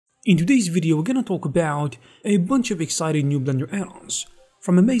In today's video, we're gonna talk about a bunch of exciting new Blender add-ons,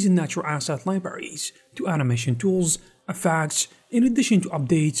 from amazing natural asset libraries to animation tools, effects, in addition to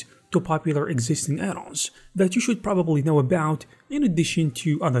updates to popular existing add-ons that you should probably know about in addition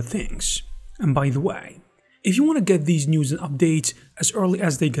to other things. And by the way, if you want to get these news and updates as early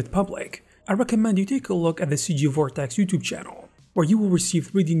as they get public, I recommend you take a look at the CG Vortex YouTube channel, where you will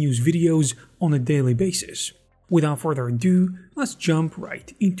receive 3D news videos on a daily basis. Without further ado, let's jump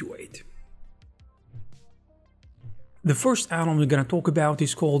right into it. The first add-on we're going to talk about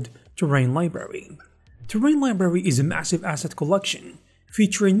is called Terrain Library. Terrain Library is a massive asset collection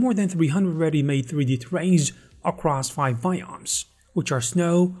featuring more than 300 ready-made 3D terrains across 5 biomes, which are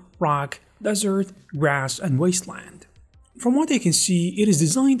snow, rock, desert, grass, and wasteland. From what I can see, it is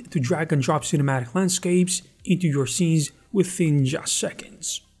designed to drag and drop cinematic landscapes into your scenes within just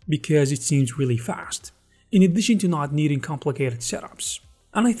seconds, because it seems really fast, in addition to not needing complicated setups.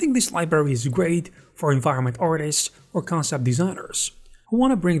 And I think this library is great for environment artists or concept designers who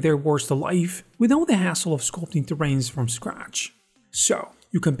want to bring their works to life without the hassle of sculpting terrains from scratch. So,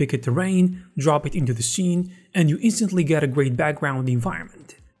 you can pick a terrain, drop it into the scene, and you instantly get a great background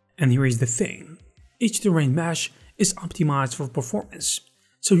environment. And here is the thing, each terrain mesh is optimized for performance,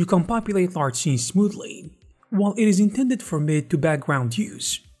 so you can populate large scenes smoothly. While it is intended for mid to background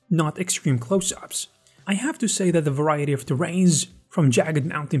use, not extreme close-ups, I have to say that the variety of terrains, from jagged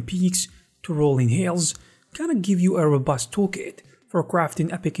mountain peaks to rolling hills, kinda give you a robust toolkit for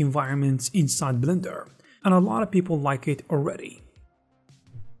crafting epic environments inside Blender, and a lot of people like it already.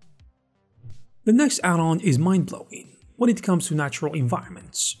 The next add-on is mind-blowing when it comes to natural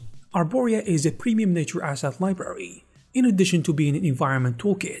environments. Arborea is a premium nature asset library, in addition to being an environment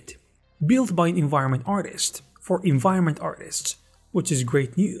toolkit, built by an environment artist for environment artists, which is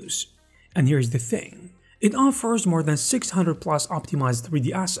great news. And here's the thing, it offers more than 600 plus optimized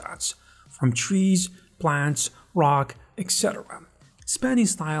 3D assets, from trees, plants, rock, etc., spanning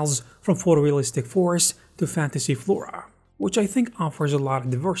styles from photorealistic forests to fantasy flora, which I think offers a lot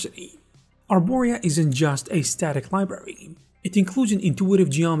of diversity. Arborea isn't just a static library, it includes an intuitive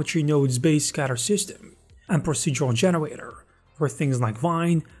geometry nodes-based scatter system and procedural generator for things like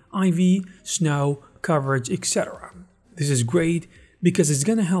vine, ivy, snow, coverage, etc. This is great because it's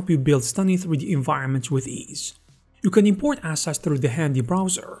gonna help you build stunning 3D environments with ease. You can import assets through the handy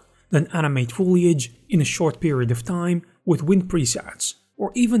browser, then animate foliage in a short period of time with wind presets,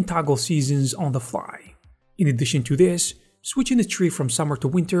 or even toggle seasons on the fly. In addition to this, switching a tree from summer to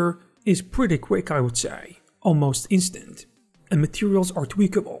winter is pretty quick, I would say, almost instant. And materials are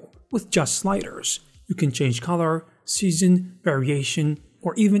tweakable with just sliders. You can change color, season, variation,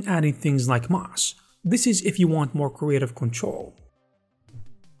 or even adding things like moss. This is if you want more creative control.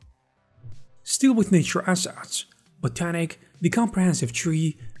 Still with nature assets, Botaniq, the comprehensive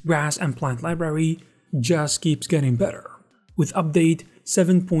tree, grass, and plant library, just keeps getting better, with update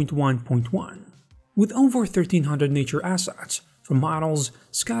 7.1.1. With over 1300 nature assets, from models,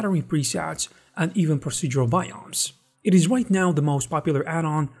 scattering presets, and even procedural biomes. It is right now the most popular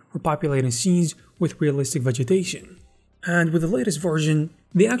add-on for populating scenes with realistic vegetation. And with the latest version,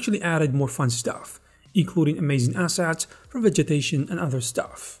 they actually added more fun stuff, including amazing assets for vegetation and other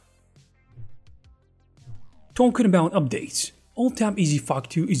stuff. Talking about updates, Alt-Tab EasyFog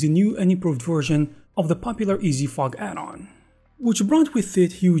 2 is a new and improved version of the popular EasyFog add-on, which brought with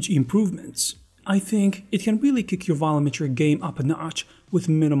it huge improvements. I think it can really kick your volumetric game up a notch with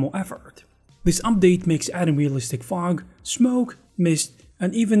minimal effort. This update makes adding realistic fog, smoke, mist,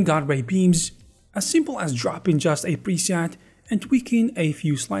 and even God ray beams as simple as dropping just a preset and tweaking a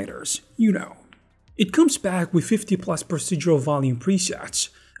few sliders, you know. It comes back with 50 plus procedural volume presets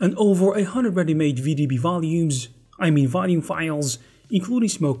and over 100 ready-made VDB volumes, volume files, including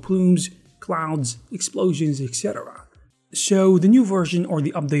smoke plumes, clouds, explosions, etc. So the new version or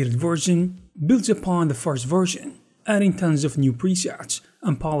the updated version builds upon the first version, adding tons of new presets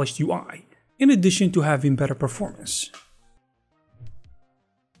and polished UI, in addition to having better performance.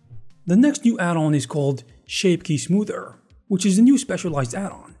 The next new add-on is called Shape Key Smoother, which is a new specialized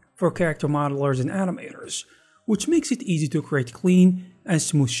add-on for character modelers and animators, which makes it easy to create clean and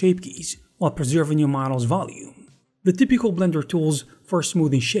smooth shape keys while preserving your model's volume. The typical Blender tools for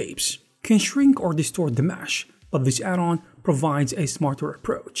smoothing shapes can shrink or distort the mesh, but this add-on provides a smarter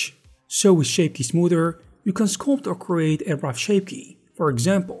approach. So with Shape Key Smoother, you can sculpt or create a rough shape key, for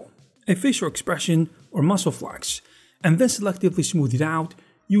example, a facial expression or muscle flex, and then selectively smooth it out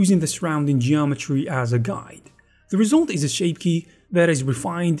using the surrounding geometry as a guide. The result is a shape key that is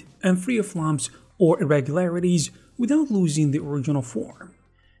refined and free of lumps or irregularities without losing the original form.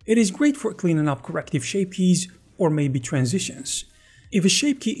 It is great for cleaning up corrective shape keys or maybe transitions, If a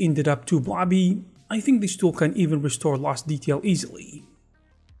shape key ended up too blobby, I think this tool can even restore lost detail easily.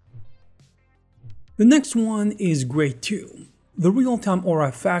 The next one is great too. The Realtime Aura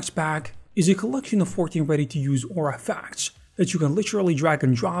Effects Pack is a collection of 14 ready-to-use aura effects that you can literally drag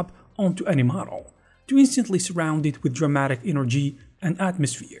and drop onto any model to instantly surround it with dramatic energy and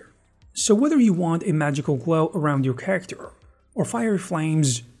atmosphere. So whether you want a magical glow around your character, or fiery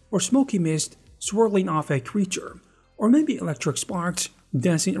flames, or smoky mist swirling off a creature, or maybe electric sparks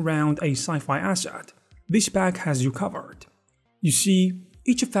dancing around a sci-fi asset, this pack has you covered. You see,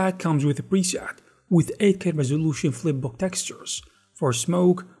 each effect comes with a preset with 8K resolution flipbook textures for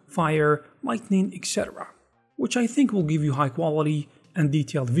smoke, fire, lightning, etc., which I think will give you high quality and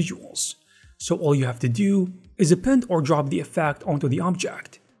detailed visuals. So all you have to do is append or drop the effect onto the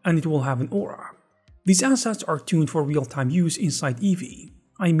object, and it will have an aura. These assets are tuned for real-time use inside Eevee,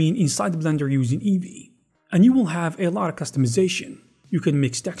 inside Blender using Eevee, and you will have a lot of customization. You can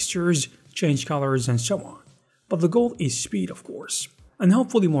mix textures, change colors, and so on. But the goal is speed, of course, and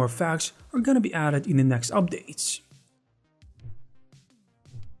hopefully more effects are gonna be added in the next updates.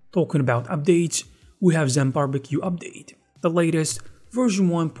 Talking about updates, we have Zen BBQ update, the latest version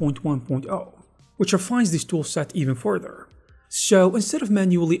 1.1.0, which refines this toolset even further. So instead of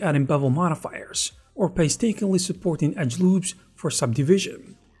manually adding bevel modifiers or painstakingly supporting edge loops for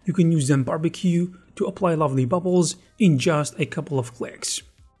subdivision, you can use Zen BBQ to apply lovely bubbles in just a couple of clicks.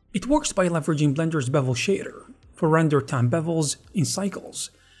 It works by leveraging Blender's bevel shader for render time bevels in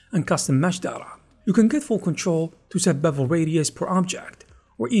cycles and custom mesh data. You can get full control to set bevel radius per object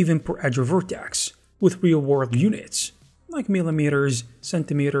or even per edge or vertex with real-world units like millimeters,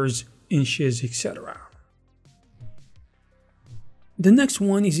 centimeters, inches, etc. The next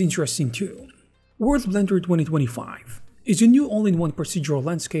one is interesting too. World Blender 2025 is a new all-in-one procedural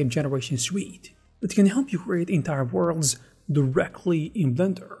landscape generation suite that can help you create entire worlds directly in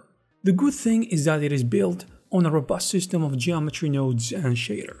Blender. The good thing is that it is built on a robust system of geometry nodes and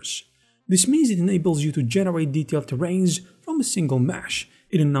shaders. This means it enables you to generate detailed terrains from a single mesh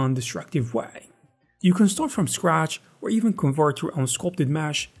in a non-destructive way. You can start from scratch or even convert your own sculpted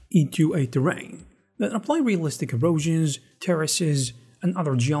mesh into a terrain, then apply realistic erosions, terraces, and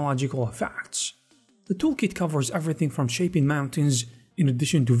other geological effects. The toolkit covers everything from shaping mountains in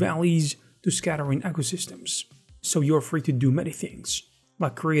addition to valleys to scattering ecosystems, so you're free to do many things,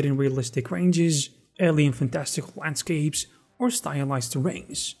 like creating realistic ranges, alien fantastical landscapes, or stylized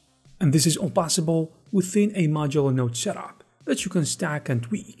terrains. And this is all possible within a modular node setup that you can stack and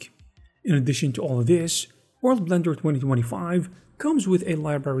tweak. In addition to all of this, World Blender 2025 comes with a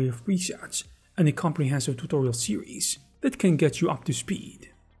library of presets and a comprehensive tutorial series that can get you up to speed.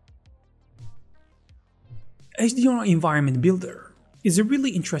 HDRI Environment Builder is a really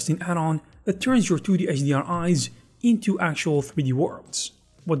interesting add-on that turns your 2D HDRIs into actual 3D worlds.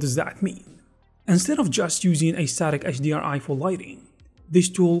 What does that mean? Instead of just using a static HDRI for lighting, this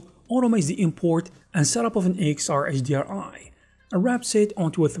tool automates the import and setup of an AXR HDRI and wraps it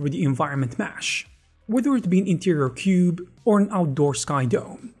onto a 3D environment mesh, whether it be an interior cube or an outdoor sky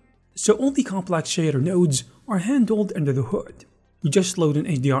dome. So all the complex shader nodes are handled under the hood. You just load an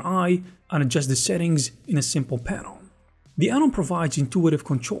HDRI and adjust the settings in a simple panel. The add-on provides intuitive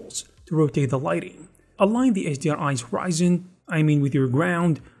controls to rotate the lighting, align the HDRI's horizon, with your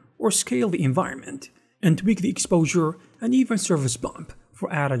ground, or scale the environment, and tweak the exposure and even surface bump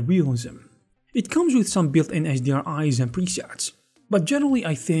for added realism. It comes with some built-in HDRIs and presets, but generally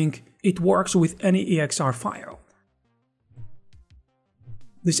I think it works with any AXR file.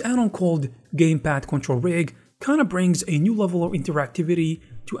 This add-on called Gamepad Control Rig kinda brings a new level of interactivity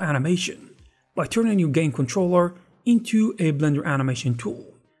to animation by turning your game controller into a Blender animation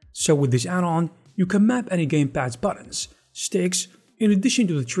tool. So with this add-on, you can map any gamepad's buttons, sticks, in addition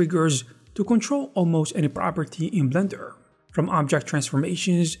to the triggers to control almost any property in Blender, from object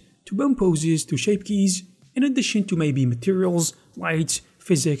transformations to bone poses to shape keys, in addition to maybe materials, lights,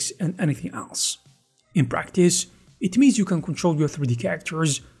 physics, and anything else. In practice, it means you can control your 3D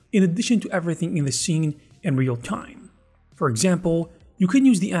characters in addition to everything in the scene in real time. For example, you can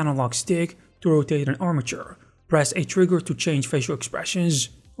use the analog stick to rotate an armature, press a trigger to change facial expressions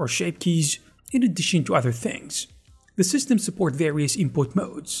or shape keys, in addition to other things. The system supports various input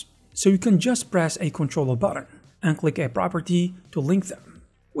modes, so you can just press a controller button and click a property to link them,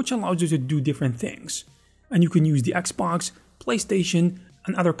 which allows you to do different things, and you can use the Xbox, PlayStation,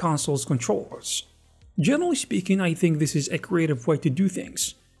 and other consoles' controllers. Generally speaking, I think this is a creative way to do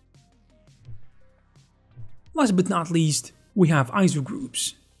things. Last but not least, we have ISO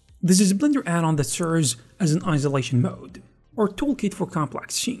groups. This is a Blender add-on that serves as an isolation mode, or toolkit for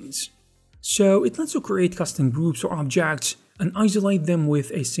complex scenes. So it lets you create custom groups or objects and isolate them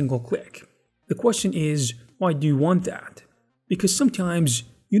with a single click. The question is, why do you want that? Because sometimes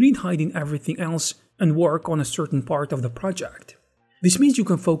you need hiding everything else and work on a certain part of the project. This means you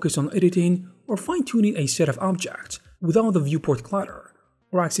can focus on editing or fine-tuning a set of objects without the viewport clutter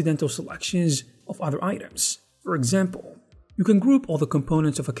or accidental selections of other items. For example, you can group all the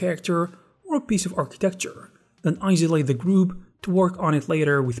components of a character or a piece of architecture, then isolate the group to work on it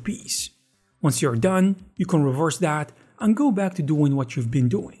later with peace. Once you're done, you can reverse that and go back to doing what you've been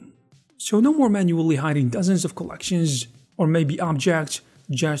doing. So no more manually hiding dozens of collections or maybe objects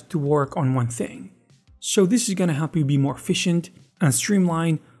just to work on one thing. So this is gonna help you be more efficient and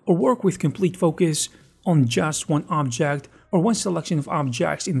streamline or work with complete focus on just one object or one selection of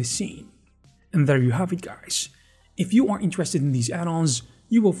objects in the scene. And there you have it, guys. If you are interested in these add-ons,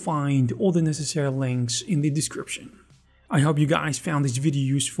 you will find all the necessary links in the description. I hope you guys found this video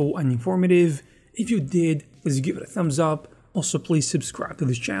useful and informative. If you did, please give it a thumbs up. Also, please subscribe to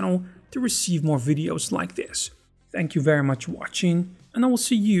this channel to receive more videos like this. Thank you very much for watching, and I will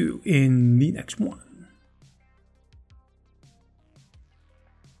see you in the next one.